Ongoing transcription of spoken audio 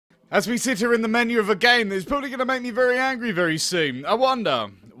As we sit here in the menu of a game that's probably going to make me very angry very soon, I wonder,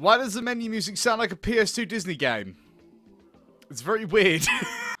 why does the menu music sound like a PS2 Disney game? It's very weird.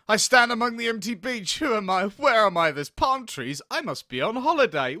 I stand among the empty beach. Who am I? Where am I? There's palm trees. I must be on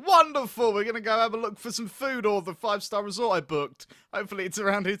holiday. Wonderful. We're going to go have a look for some food or the 5-star resort I booked. Hopefully it's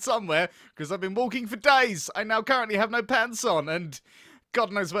around here somewhere, because I've been walking for days. I now currently have no pants on, and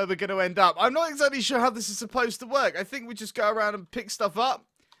God knows where we're going to end up. I'm not exactly sure how this is supposed to work. I think we just go around and pick stuff up.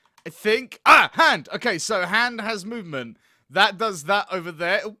 I think. Ah, hand. Okay, so hand has movement. That does that over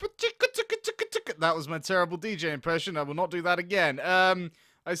there. That was my terrible DJ impression. I will not do that again.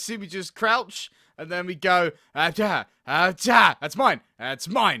 I see we just crouch, and then we go, that's mine, that's mine, that's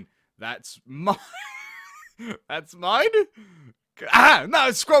mine, that's mine. Ah, no,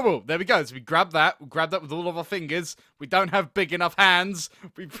 it's scrabble. There we go. So we grab that with all of our fingers. We don't have big enough hands.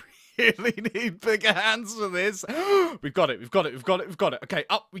 We really need bigger hands for this. We've got it. Okay,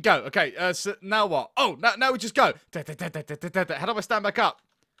 up we go. Okay, so now what? Oh, now we just go. How do I stand back up?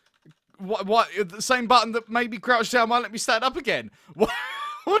 What? The same button that made me crouch down won't let me stand up again. What?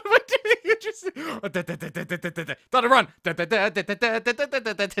 What am I doing? You just don't run.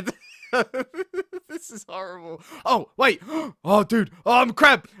 This is horrible. Oh wait. Oh dude. Oh, I'm a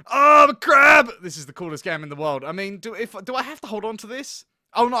crab. Oh, I'm a crab. This is the coolest game in the world. I mean, do I have to hold on to this?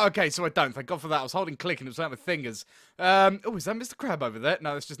 Oh no. Okay, so I don't. Thank God for that. I was holding click and it was out with fingers. Oh, is that Mr. Crab over there?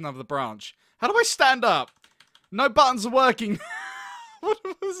 No, it's just another branch. How do I stand up? No buttons are working. What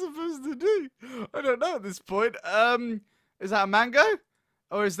am I supposed to do? I don't know at this point. Is that a mango?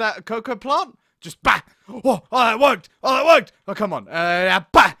 Or is that a cocoa plant? Just bah! Oh, that worked! Oh, that worked! Oh, come on.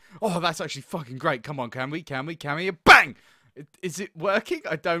 Bah! Oh, that's actually fucking great. Come on, can we? Bang! Is it working?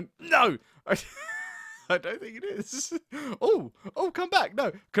 I don't know. I don't think it is. Oh, come back.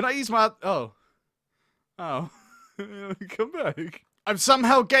 No. Can I use my... Oh. Come back. I've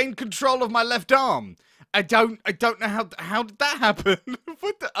somehow gained control of my left arm. I don't know how did that happen?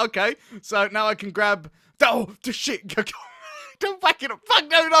 What the... Okay. So now I can grab... Oh, shit. Don't back it up. Fuck,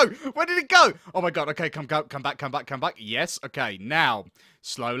 no. Where did it go? Oh my God. Okay, come back. Yes. Okay, now.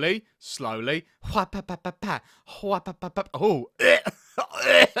 Slowly. Oh.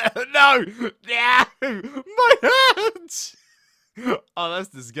 No. My hands. Oh, that's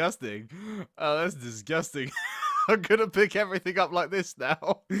disgusting. I'm gonna pick everything up like this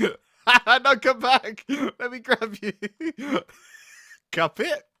now. No, come back. Let me grab you. Cup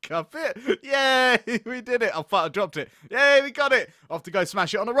it. Yay, we did it. Oh, fuck, I dropped it. Yay, we got it. Off to go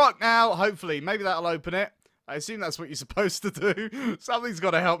smash it on a rock now. Hopefully, maybe that'll open it. I assume that's what you're supposed to do. Something's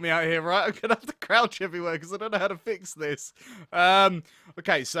got to help me out here, right? I'm going to have to crouch everywhere because I don't know how to fix this.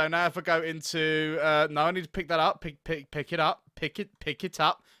 Okay, so now if I go into... no, I need to pick that up. Pick it up. Pick it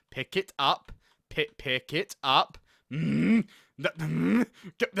up.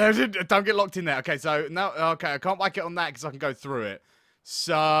 Don't get locked in there. Okay, so now... Okay, I can't whack it on that because I can go through it.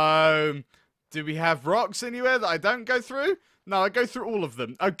 So, do we have rocks anywhere that I don't go through? No, I go through all of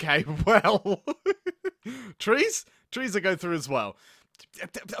them. Okay, well. Trees? Trees I go through as well.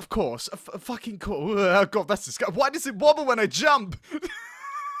 Of course. Fucking cool. Oh, God, that's disgusting. Why does it wobble when I jump?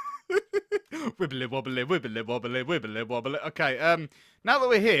 Wibbly wobbly. Okay, now that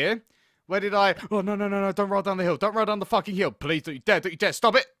we're here, where did I... Oh, no. Don't roll down the hill. Don't roll down the fucking hill. Please, don't you dare.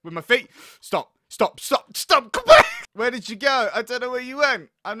 Stop it with my feet. Stop. Come back. Where did you go? I don't know where you went.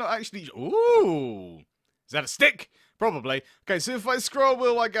 I'm not actually... Ooh. Is that a stick? Probably. Okay, so if I scroll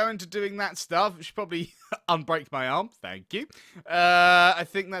wheel while I go into doing that stuff, I should probably unbreak my arm. Thank you. I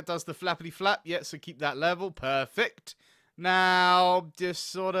think that does the flappity flap. Yeah, so keep that level. Perfect. Now,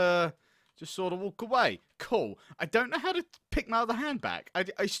 just sort of walk away. Cool. I don't know how to pick my other hand back. I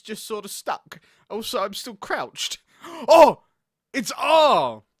just sort of stuck. Also, I'm still crouched. Oh! It's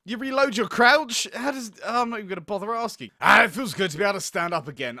R! You reload your crouch? How does... Oh, I'm not even going to bother asking. It feels good to be able to stand up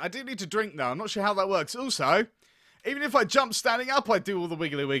again. I do need to drink, though. I'm not sure how that works. Also, even if I jump standing up, I do all the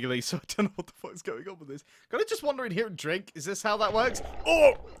wiggly, so I don't know what the fuck's going on with this. Can I just wander in here and drink? Is this how that works?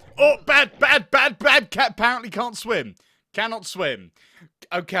 Oh, bad. Cat apparently can't swim. Cannot swim.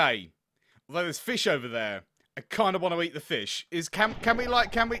 Okay. Although there's fish over there. I kind of want to eat the fish. Can we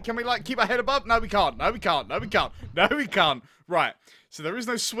keep our head above? No, we can't. Right. So there is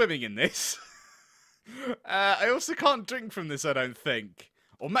no swimming in this. I also can't drink from this, I don't think.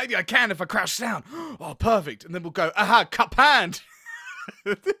 Or maybe I can if I crouch down. Oh, perfect. And then we'll go, aha, cup hand.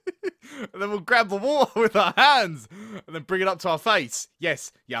 And then we'll grab the water with our hands. And then bring it up to our face.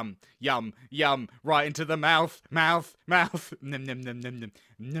 Yes. Yum. Right into the mouth. Mouth. Nom. I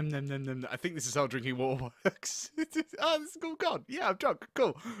think this is how drinking water works. Oh, this is all gone. Yeah, I'm drunk.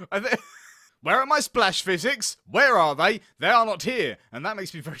 Cool. Where are my splash physics? Where are they? They are not here. And that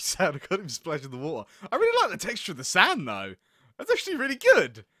makes me very sad. I can't even splash in the water. I really like the texture of the sand, though. That's actually really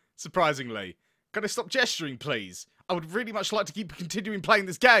good, surprisingly. Can I stop gesturing, please? I would really much like to keep continuing playing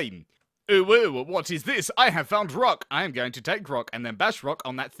this game. Ooh, ooh, what is this? I have found rock. I am going to take rock and then bash rock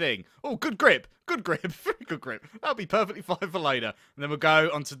on that thing. Oh, good grip. Good grip. Very good grip. That'll be perfectly fine for later. And then we'll go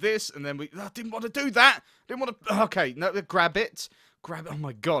onto this, and then I didn't want to do that. Didn't want to... Okay, no, grab it. Grab it. Oh,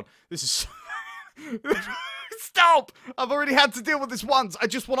 my God. This is... Stop! I've already had to deal with this once. I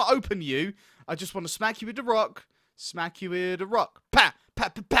just want to open you. I just want to smack you with the rock. Smack you with a rock. Pa! Pa!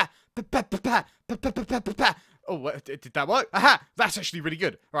 Pa! Pa! Pa! Pa! Pa! Pa! Pa! Pa! Pa! Pa! Pa! Oh, did that work? Aha! That's actually really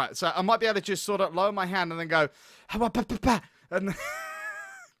good. Right, so I might be able to just sort of lower my hand and then go, and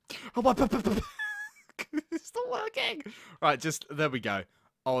it's not working. Right, just there we go.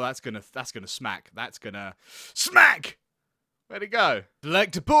 Oh, that's gonna smack. That's gonna smack. Where'd it go?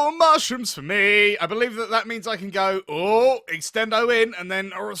 Delectable mushrooms for me. I believe that means I can go, extendo in, and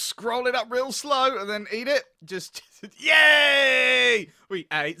then scroll it up real slow, and then eat it. Just yay! We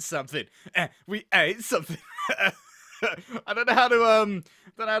ate something. We ate something. I don't know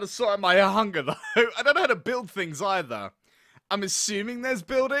how to sort out my hunger though. I don't know how to build things either. I'm assuming there's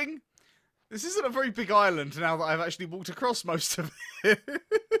building. This isn't a very big island now that I've actually walked across most of it.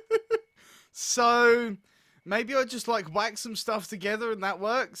 So maybe I just like whack some stuff together and that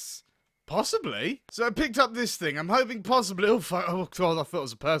works. Possibly. So I picked up this thing. I'm hoping possibly. Oh God, I thought it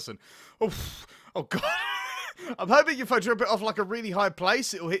was a person. Oh God. I'm hoping if I drop it off like a really high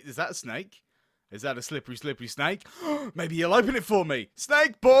place, it'll hit. Is that a snake? Is that a slippery snake? Maybe you'll open it for me.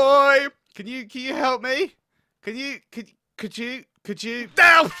 Snake boy! Can you help me? Could you?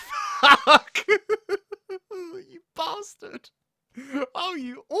 No! Fuck! You bastard. Oh,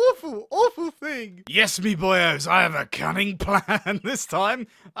 you awful thing. Yes, me boyos, I have a cunning plan this time.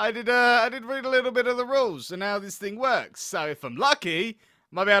 I did read a little bit of the rules, and now this thing works. So if I'm lucky,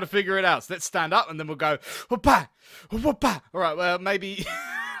 I might be able to figure it out. So let's stand up, and then we'll go, whoop-pa, whoop-pa. All right, well, maybe...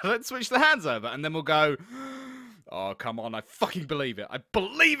 Let's switch the hands over, and then we'll go... Oh, come on, I fucking believe it. I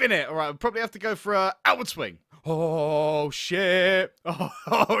believe in it! Alright, we'll probably have to go for a outward swing. Oh, shit. Oh,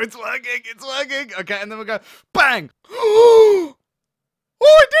 it's working. Okay, and then we'll go... Bang! Oh,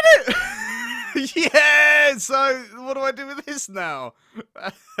 I did it! Yeah! So, what do I do with this now?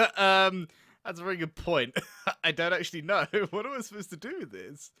 That's a very good point. I don't actually know. What am I supposed to do with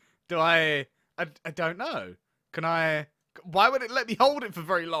this? I don't know. Can I... Why would it let me hold it for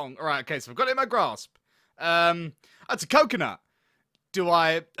very long? Alright, okay, so I've got it in my grasp. That's a coconut.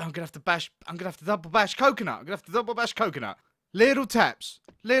 I'm gonna have to double bash coconut. Little taps.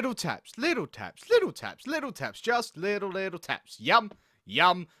 Little taps. Little taps. Little taps. Little taps. Just little taps. Yum.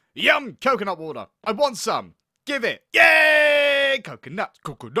 Yum. Yum. Coconut water. I want some. Give it. Yay! Coconut.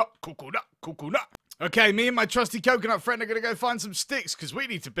 Okay, me and my trusty coconut friend are going to go find some sticks, because we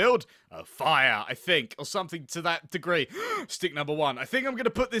need to build a fire, I think, or something to that degree. Stick number 1. I think I'm going to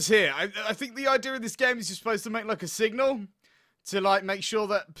put this here. I think the idea of this game is you're supposed to make, like, a signal to, like, make sure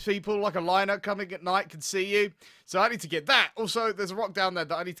that people, like a liner coming at night, can see you. So I need to get that. Also, there's a rock down there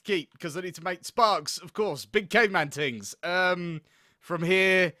that I need to keep, because I need to make sparks, of course. Big caveman things. From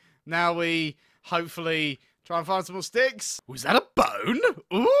here, now we, hopefully... Try and find some more sticks. Was that a bone?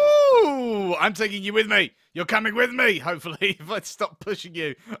 Ooh! I'm taking you with me. You're coming with me, hopefully, if I stop pushing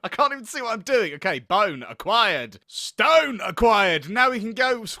you. I can't even see what I'm doing. Okay, bone acquired. Stone acquired. Now we can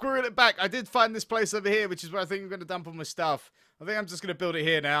go screwing it back. I did find this place over here, which is where I think I'm going to dump all my stuff. I think I'm just going to build it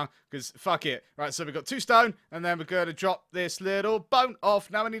here now, because fuck it. Right, so we've got 2 stone, and then we're going to drop this little bone off.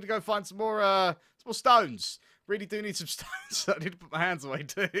 Now we need to go find some more stones. Really do need some stones. I need to put my hands away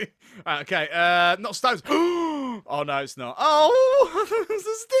too. Right, okay, not stones. Oh no, it's not. Oh, it's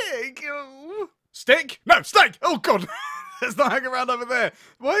a stick. Oh. Stick? No, snake. Oh god, let's not hang around over there.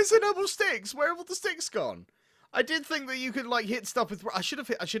 Why is there no more sticks? Where have all the sticks gone? I did think that you could like hit stuff with. I should have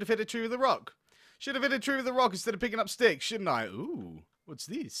hit a tree with a rock. Should have hit a tree with a rock instead of picking up sticks, shouldn't I? Ooh, what's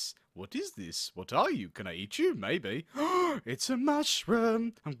this? What is this? What are you? Can I eat you? Maybe. It's a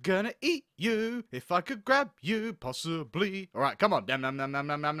mushroom. I'm gonna eat you. If I could grab you, possibly. Alright, come on.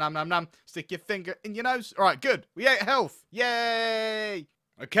 Nom. Stick your finger in your nose. Alright, good. We ate health. Yay!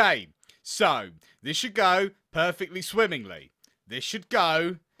 Okay, so this should go perfectly swimmingly. This should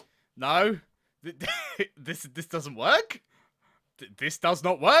go... No. This doesn't work? This does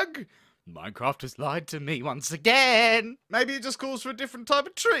not work? Minecraft has lied to me once again. Maybe it just calls for a different type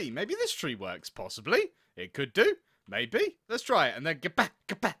of tree. Maybe this tree works, possibly. It could do. Maybe. Let's try it. And then gapa,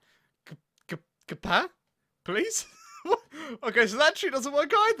 please? Okay, so that tree doesn't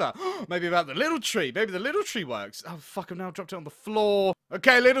work either. Maybe about the little tree. Maybe the little tree works. Oh, fuck, I've now dropped it on the floor.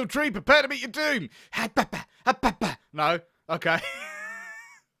 Okay, little tree, prepare to meet your doom. No? Okay.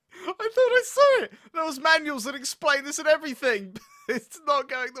 I thought I saw it. There was manuals that explain this and everything. It's not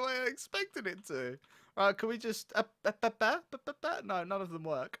going the way I expected it to. Alright, can we just... No, none of them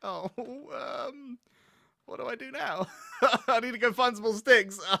work. Oh, what do I do now? I need to go find some more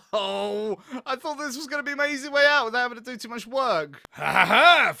sticks. Oh, I thought this was going to be my easy way out without having to do too much work. Ha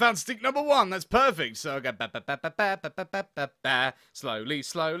ha! Found stick number 1. That's perfect. So I go slowly,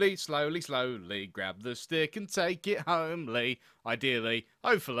 slowly, slowly, slowly. Grab the stick and take it homely. Ideally,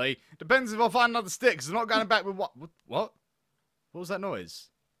 hopefully. Depends if I find another stick. Because I'm not going back with what? What? What was that noise?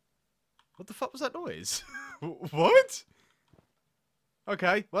 What the fuck was that noise? What?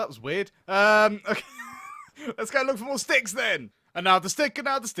 Okay, well that was weird. Okay. Let's go look for more sticks then. Another stick,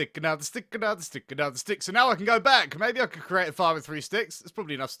 another stick, another stick, another stick, another stick. So now I can go back. Maybe I could create a fire with 3 sticks. There's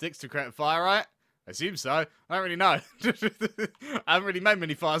probably enough sticks to create a fire, right? I assume so. I don't really know. I haven't really made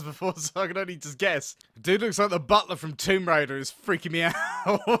many fires before, so I can only just guess. Dude looks like the butler from Tomb Raider is freaking me out.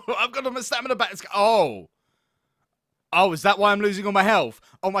 I've got my stamina back. Oh. Oh, is that why I'm losing all my health?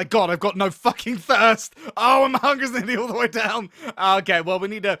 Oh my god, I've got no fucking thirst. Oh, my hunger's nearly all the way down. Okay, well, we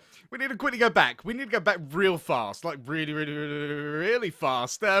need to quickly go back. We need to go back real fast. Like, really, really, really, really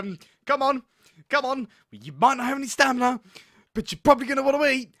fast. Come on. Come on. You might not have any stamina, but you're probably going to want to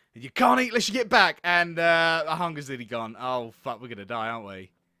eat. And you can't eat unless you get back. And, our hunger's nearly gone. Oh, fuck, we're going to die, aren't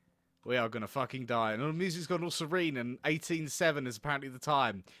we? We are going to fucking die. And the music's gone all serene, and 18:07 is apparently the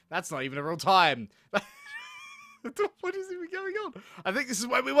time. That's not even a real time. What is even going on? I think this is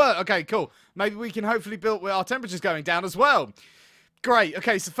where we were. Okay, cool. Maybe we can hopefully build where our temperature's going down as well. Great.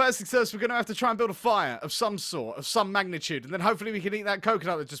 Okay, so first things first, we're going to have to try and build a fire of some sort, of some magnitude. And then hopefully we can eat that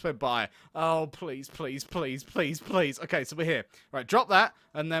coconut that just went by. Oh, please, please, please, please, please. Okay, so we're here. Right, drop that.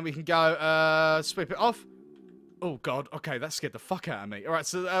 And then we can go, sweep it off. Oh, God. Okay, that scared the fuck out of me. All right,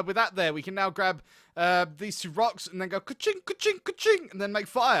 so with that there, we can now grab these 2 rocks and then go ka-ching, ka-ching, ka-ching, and then make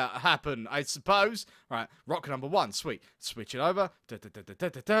fire happen, I suppose. All right, rock number 1. Sweet. Switch it over.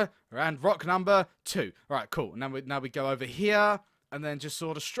 And rock number 2. All right, cool. Now we go over here and then just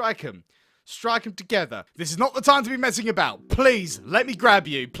sort of strike them. Strike them together. This is not the time to be messing about. Please, let me grab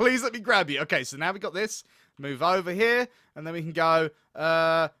you. Please let me grab you. Okay, so now we got this. Move over here, and then we can go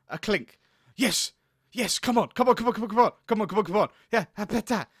a clink. Yes! Yes, come on, come on, come on, come on, come on, come on, come on, come on. Yeah, do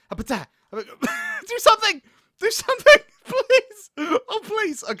something! Do something, please! Oh,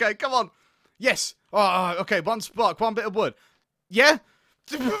 please. Okay, come on. Yes. Oh, okay, 1 spark, 1 bit of wood. Yeah?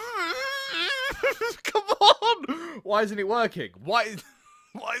 Come on! Why isn't it working? Why is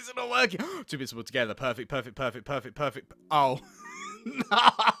it not working? 2 bits of wood together. Perfect, perfect, perfect, perfect, perfect. Oh.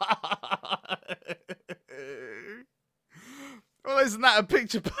 Well, isn't that a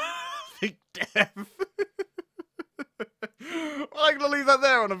picture perfect death? Well, I'm going to leave that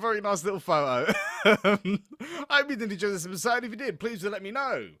there on a very nice little photo. I hope you did enjoy this episode. If you did, please do let me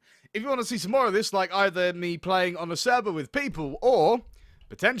know. If you want to see some more of this, like either me playing on a server with people or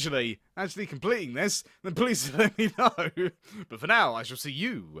potentially actually completing this, then please let me know. But for now, I shall see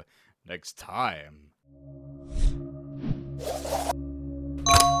you next time.